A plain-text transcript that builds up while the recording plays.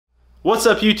What's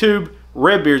up YouTube?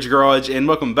 Redbeard's Garage, and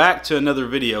welcome back to another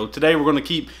video. Today we're going to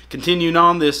keep continuing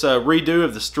on this redo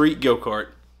of the street go-kart.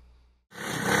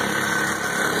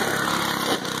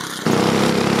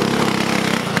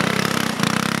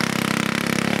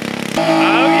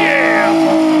 Oh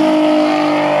yeah!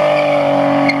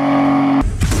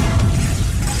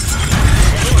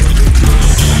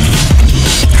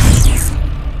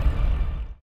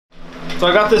 So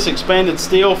I got this expanded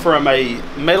steel from a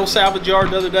metal salvage yard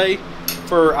the other day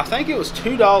for, I think it was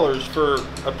 $2 for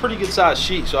a pretty good sized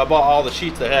sheet. So I bought all the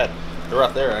sheets they had. They're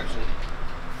right there actually.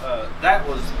 That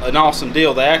was an awesome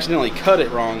deal. They accidentally cut it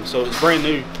wrong, so it's brand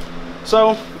new.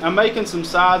 So I'm making some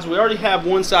sides. We already have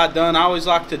one side done. I always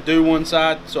like to do one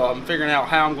side, so I'm figuring out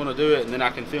how I'm going to do it, and then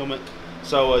I can film it.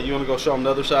 So you want to go show them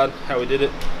the other side, how we did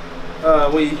it?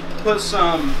 We put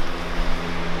some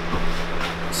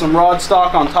rod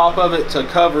stock on top of it to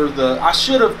cover the, I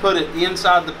should have put it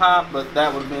inside the pipe, but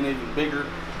that would have been even bigger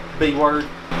B word.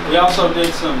 We also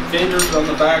did some fenders on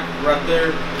the back right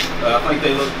there. I think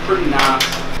they look pretty nice.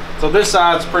 So this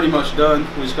side's pretty much done.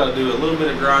 We just got to do a little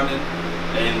bit of grinding,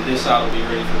 and this side will be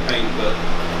ready for paint. But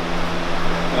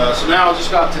so now I just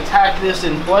got to tack this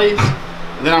in place,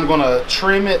 and then I'm going to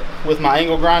trim it with my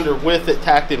angle grinder with it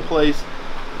tacked in place,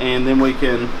 and then we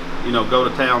can, you know, go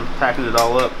to town tacking it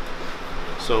all up.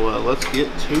 So let's get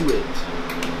to it.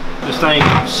 This thing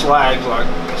slags like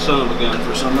a son of a gun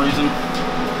for some reason.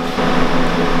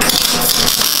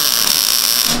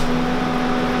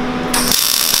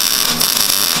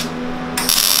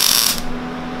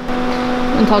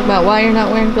 And talk about why you're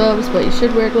not wearing gloves, but you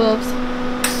should wear gloves.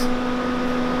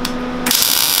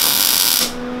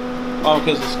 Oh,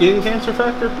 because of skin cancer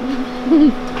factor?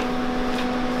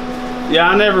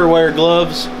 Yeah, I never wear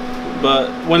gloves,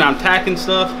 but when I'm tacking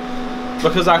stuff,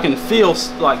 because I can feel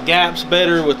like gaps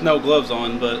better with no gloves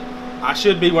on, but I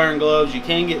should be wearing gloves. You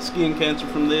can get skin cancer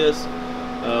from this.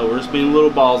 We're just being a little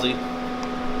ballsy.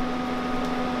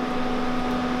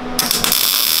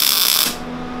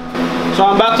 So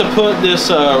I'm about to put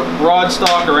this rod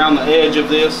stock around the edge of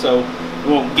this so it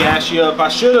won't gash you up. I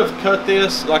should have cut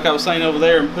this, like I was saying over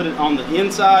there, and put it on the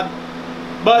inside,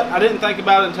 but I didn't think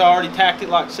about it until I already tacked it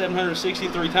like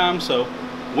 763 times, so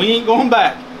we ain't going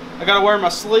back. I gotta wear my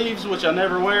sleeves, which I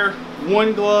never wear,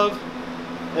 one glove,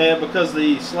 because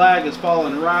the slag is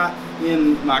falling right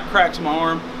in my cracks of my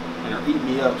arm and are eating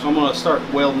me up. So I'm gonna start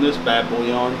welding this bad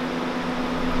boy on.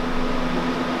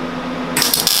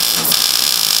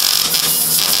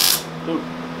 Ooh,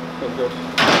 there it goes.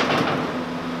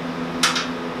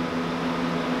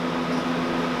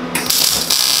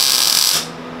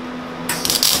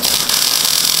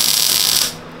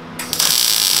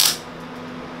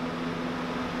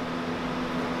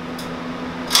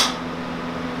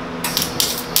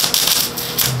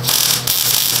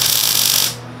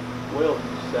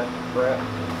 Crap.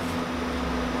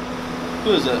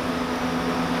 Who is that?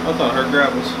 I thought I heard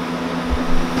gravels.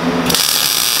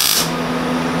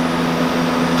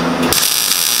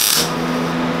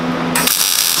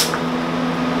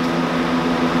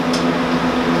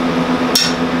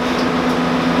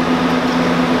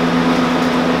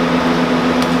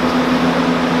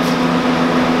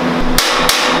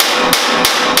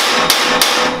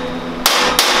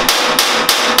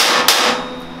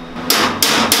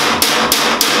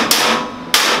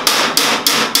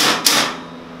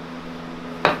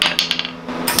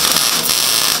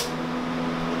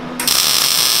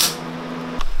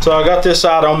 So I got this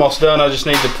side almost done. I just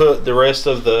need to put the rest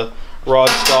of the rod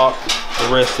stock,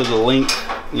 the rest of the length,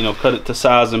 you know, cut it to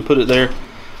size and put it there.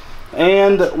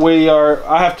 And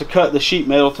I have to cut the sheet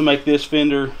metal to make this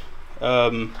fender,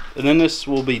 and then this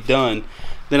will be done.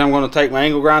 Then I'm going to take my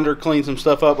angle grinder, clean some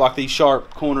stuff up like these sharp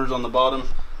corners on the bottom.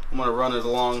 I'm going to run it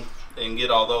along and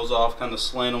get all those off, kind of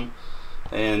slant them.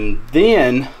 And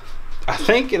then I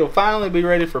think it'll finally be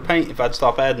ready for paint if I'd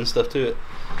stop adding stuff to it.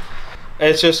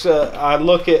 It's just I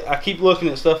keep looking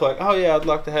at stuff like, oh yeah, I'd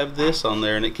like to have this on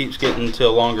there, and it keeps getting to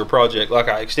a longer project. Like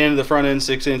I extended the front end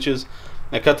 6 inches,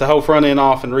 I cut the whole front end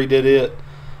off and redid it,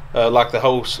 like the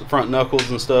whole front knuckles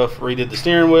and stuff, redid the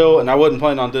steering wheel, and I wasn't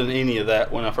planning on doing any of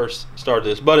that when I first started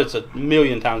this, but it's a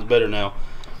million times better now.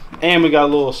 And we got a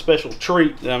little special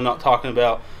treat that I'm not talking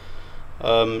about.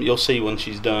 You'll see when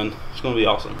she's done. It's going to be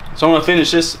awesome. So I'm going to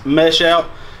finish this mesh out,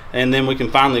 and then we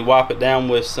can finally wipe it down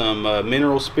with some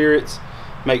mineral spirits,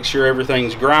 make sure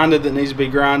everything's grinded that needs to be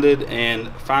grinded,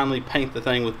 and finally paint the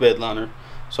thing with bed liner.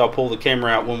 So I'll pull the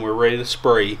camera out when we're ready to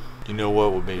spray. You know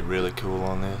what would be really cool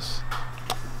on this?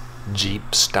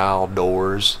 Jeep style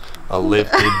doors, a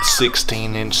lifted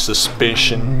 16-inch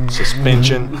suspension.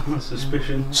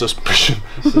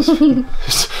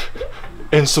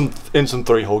 And some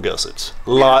 3-hole gussets.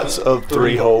 Lots of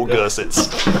 3-hole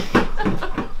gussets.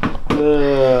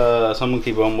 So I'm gonna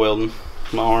keep on welding.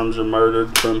 My arms are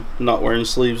murdered from not wearing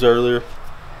sleeves earlier.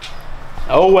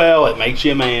 Oh well, it makes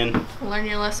you a man. Learn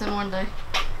your lesson one day.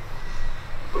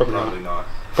 Probably not.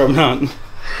 From hunting.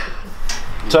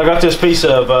 So I got this piece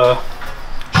of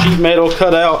sheet metal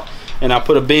cut out, and I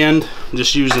put a bend,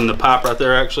 just using the pipe right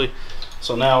there actually.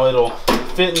 So now it'll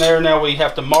fit in there. Now we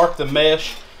have to mark the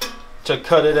mesh to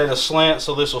cut it at a slant,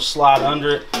 so this will slide under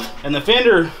it. And the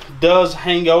fender does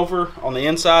hang over on the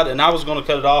inside, and I was going to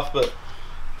cut it off, but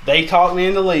they talked me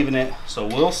into leaving it, so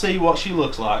we'll see what she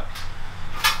looks like.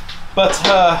 But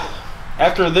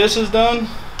after this is done,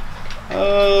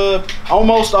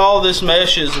 almost all this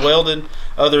mesh is welded,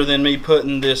 other than me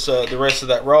putting this the rest of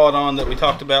that rod on that we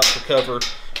talked about to cover,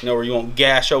 you know, where you won't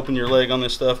gash open your leg on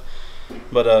this stuff.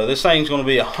 But this thing's going to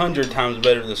be 100 times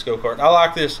better than this go-kart. I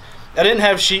like this. I didn't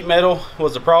have sheet metal,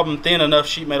 was the problem. Thin enough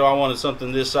sheet metal. I wanted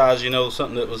something this size, you know,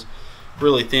 something that was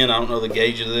really thin. I don't know the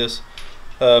gauge of this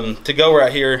to go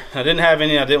right here. I didn't have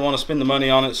any. I didn't want to spend the money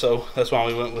on it, so that's why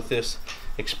we went with this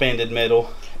expanded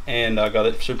metal, and I got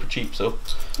it super cheap. So,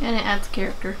 and it adds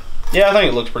character. Yeah, I think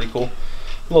it looks pretty cool.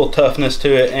 A little toughness to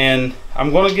it, and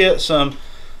I'm going to get some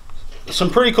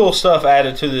pretty cool stuff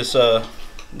added to this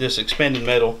this expanded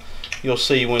metal. You'll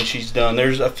see when she's done.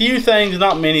 There's a few things,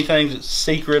 not many things, that's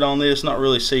secret on this. Not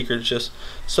really secret, it's just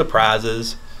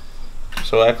surprises.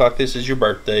 So act like this is your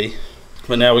birthday.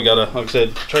 But now we gotta, like I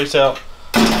said, trace out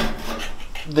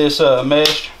this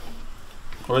mesh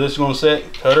where this is gonna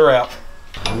sit, cut her out.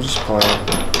 I'm just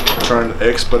trying to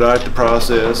expedite the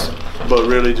process, but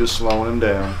really just slowing him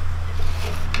down.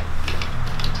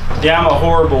 Yeah, I'm a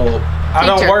horrible, I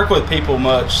don't work with people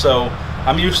much, so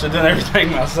I'm used to doing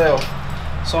everything myself.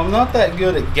 So I'm not that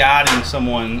good at guiding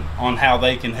someone on how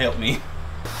they can help me.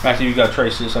 Actually, you gotta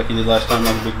trace this like you did last time,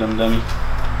 like a big dumb dummy.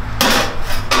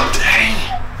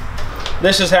 Dang.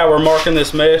 This is how we're marking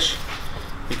this mesh.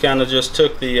 You kind of just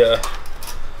took the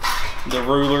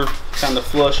ruler, kind of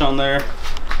flush on there.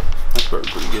 That's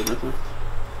pretty good right there.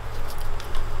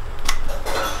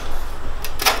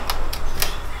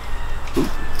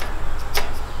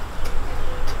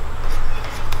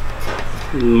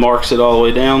 Marks it all the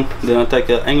way down. Then I take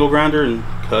an angle grinder and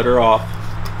cut her off.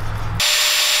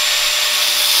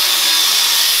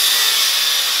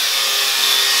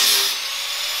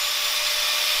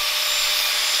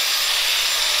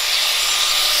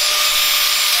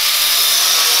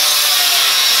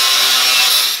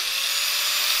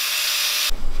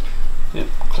 Yep,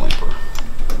 clamper.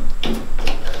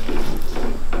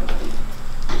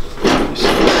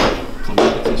 Let me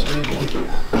get this big one.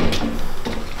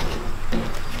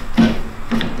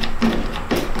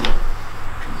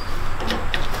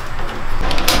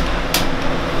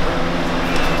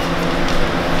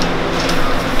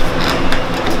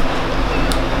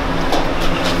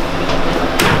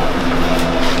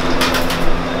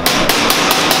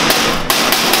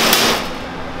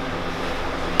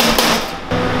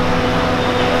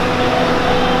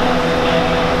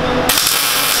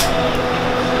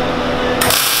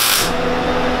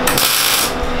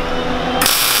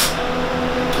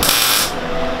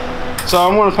 So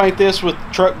I'm going to paint this with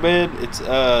truck bed. It's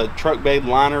truck bed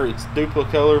liner. It's duplo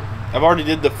color. I've already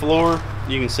did the floor.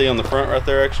 You can see on the front right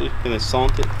there actually, and it's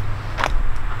slanted.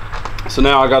 So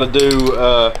now I got to do,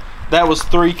 that was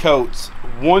 3 coats.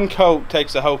 1 coat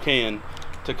takes a whole can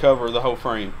to cover the whole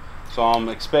frame. So I'm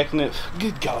expecting it,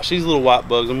 good gosh, these little white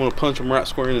bugs, I'm going to punch them right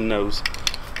square in the nose.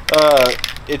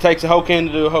 It takes a whole can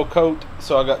to do a whole coat.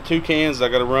 So I got 2 cans I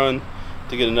got to run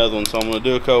to get another one. So I'm going to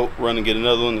do a coat, run and get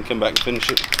another one, and come back and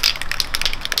finish it.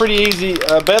 Pretty easy.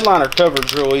 Bed liner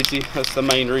coverage real easy. That's the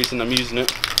main reason I'm using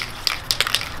it.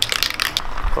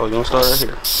 Probably gonna start right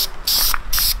here.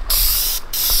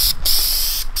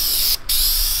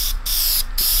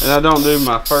 And I don't do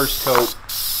my first coat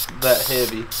that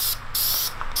heavy.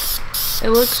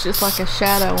 It looks just like a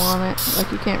shadow on it,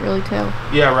 like you can't really tell.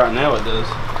 Yeah, right now it does.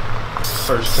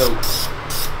 First coat.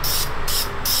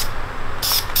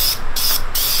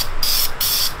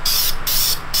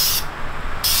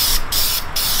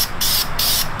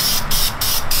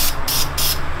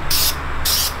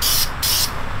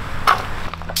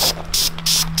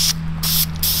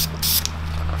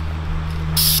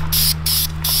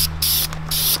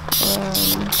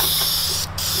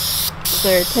 Is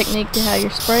there a technique to how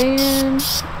you're spraying?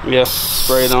 Yeah,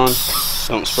 spray it on,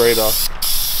 don't spray it off.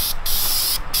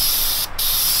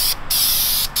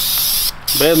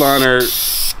 Bed liner,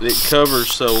 it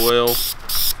covers so well.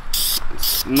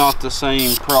 It's not the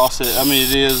same process. I mean,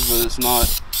 it is, but it's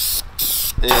not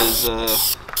as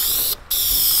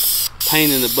pain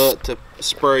in the butt to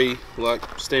spray like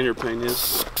standard paint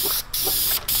is.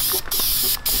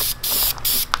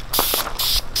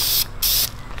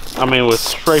 I mean, with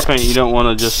spray paint, you don't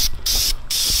want to just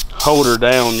hold her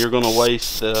down. You're going to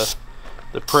waste the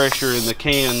pressure in the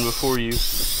can before you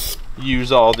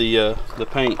use all the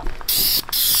paint.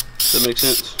 Does that make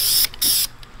sense?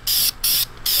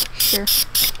 Sure.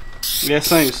 Yeah, the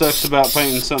thing that sucks about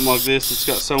painting something like this, it's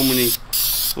got so many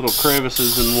little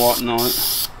crevices and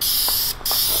whatnot.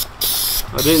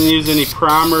 I didn't use any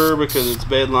primer because it's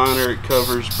bed liner. It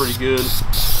covers pretty good.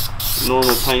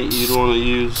 Normal paint you'd want to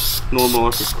use, normal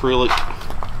like acrylic,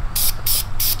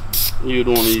 you'd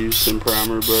want to use some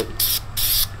primer, but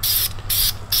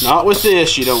not with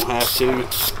this. You don't have to.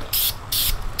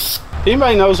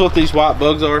 Anybody knows what these white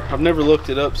bugs are? I've never looked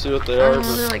it up, see what they are.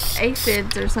 They're like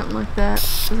aphids or something like that.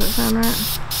 Does that sound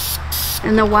right?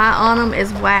 And the white on them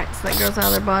is wax that grows out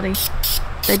of their body.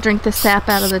 They drink the sap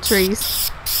out of the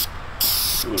trees.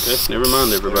 Okay, never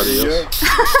mind everybody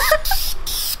else.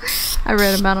 I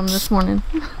read about them this morning.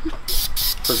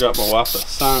 Forgot my wife's a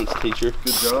science teacher.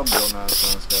 Good job, Bill Nye,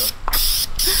 science guy.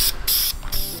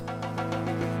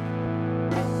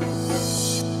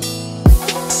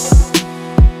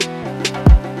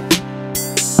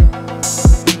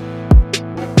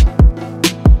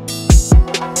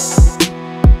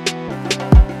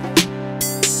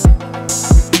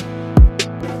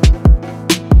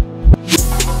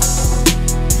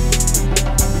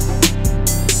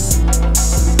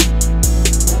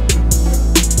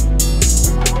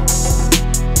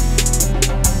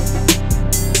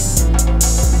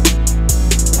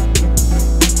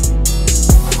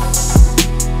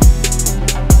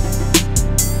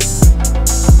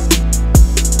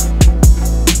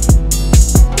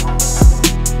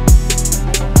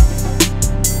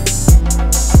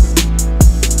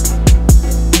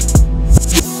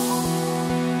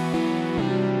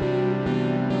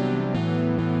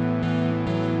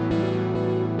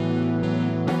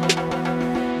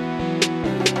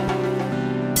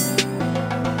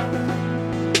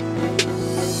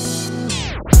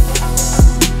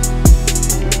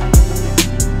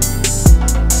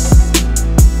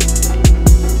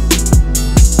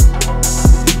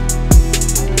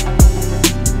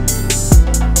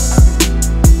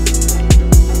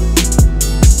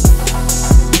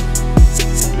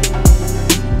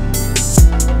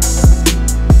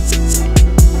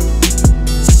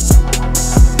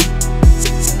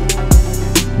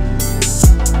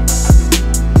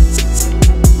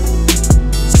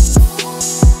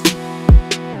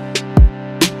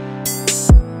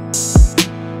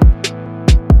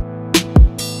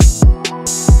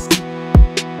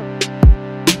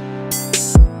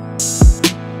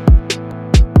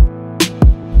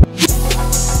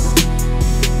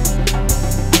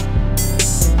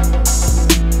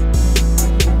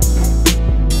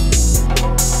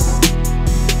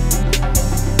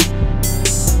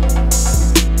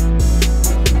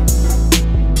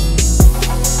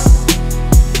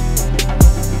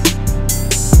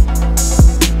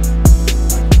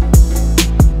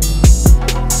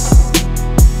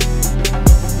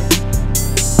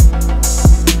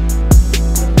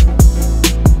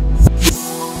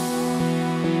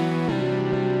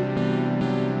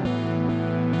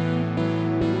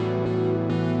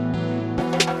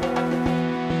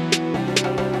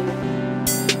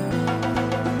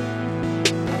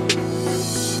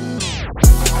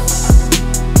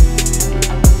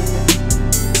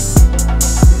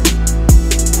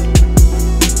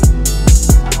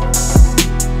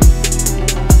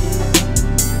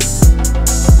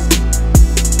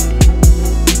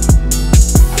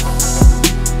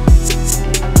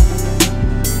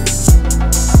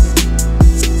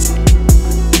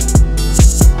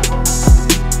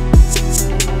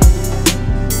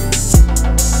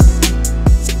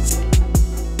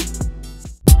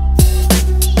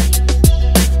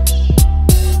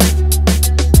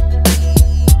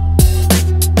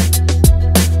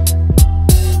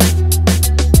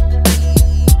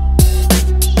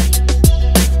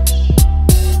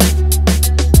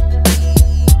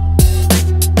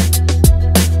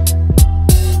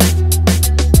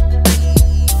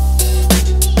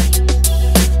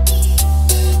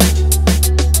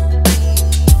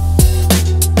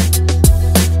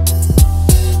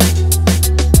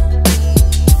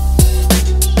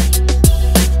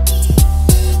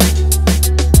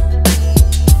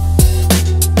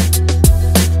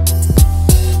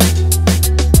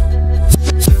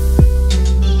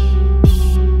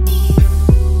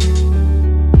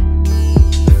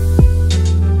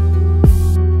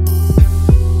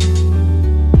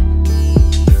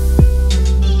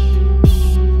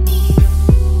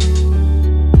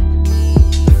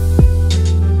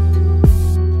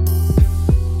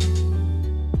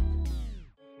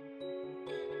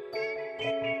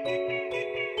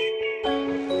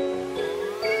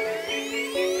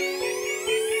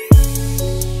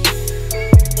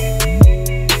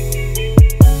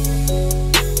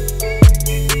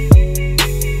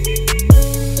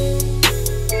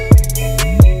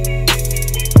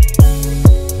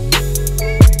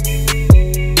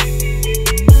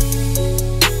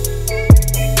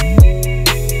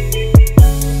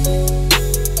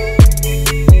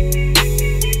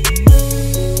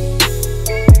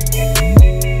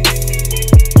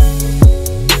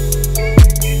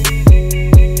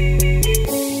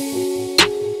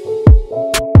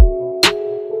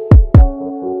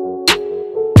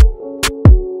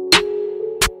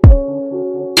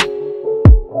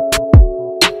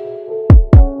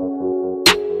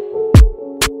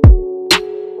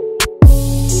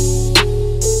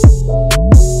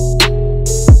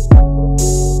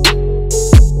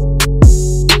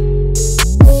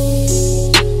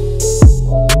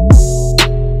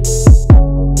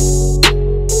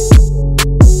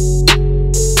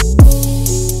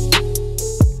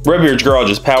 Redbeard's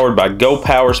Garage is powered by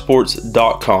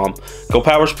GoPowersports.com.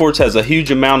 GoPowersports has a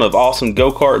huge amount of awesome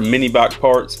go-kart and mini bike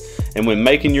parts, and when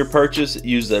making your purchase,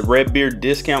 use the Redbeard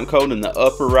discount code in the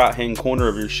upper right hand corner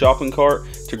of your shopping cart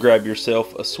to grab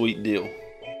yourself a sweet deal.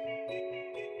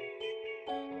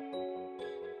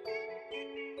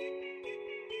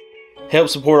 Help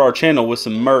support our channel with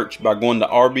some merch by going to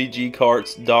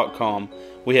rbgcarts.com.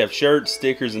 We have shirts,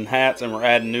 stickers, and hats, and we're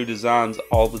adding new designs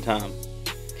all the time.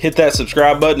 Hit that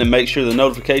subscribe button and make sure the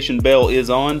notification bell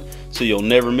is on so you'll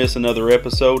never miss another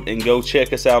episode, and go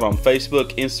check us out on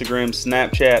Facebook, Instagram,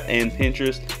 Snapchat, and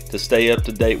Pinterest to stay up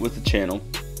to date with the channel.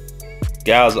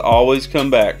 Guys, always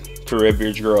come back to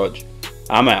Redbeard's Garage.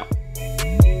 I'm out.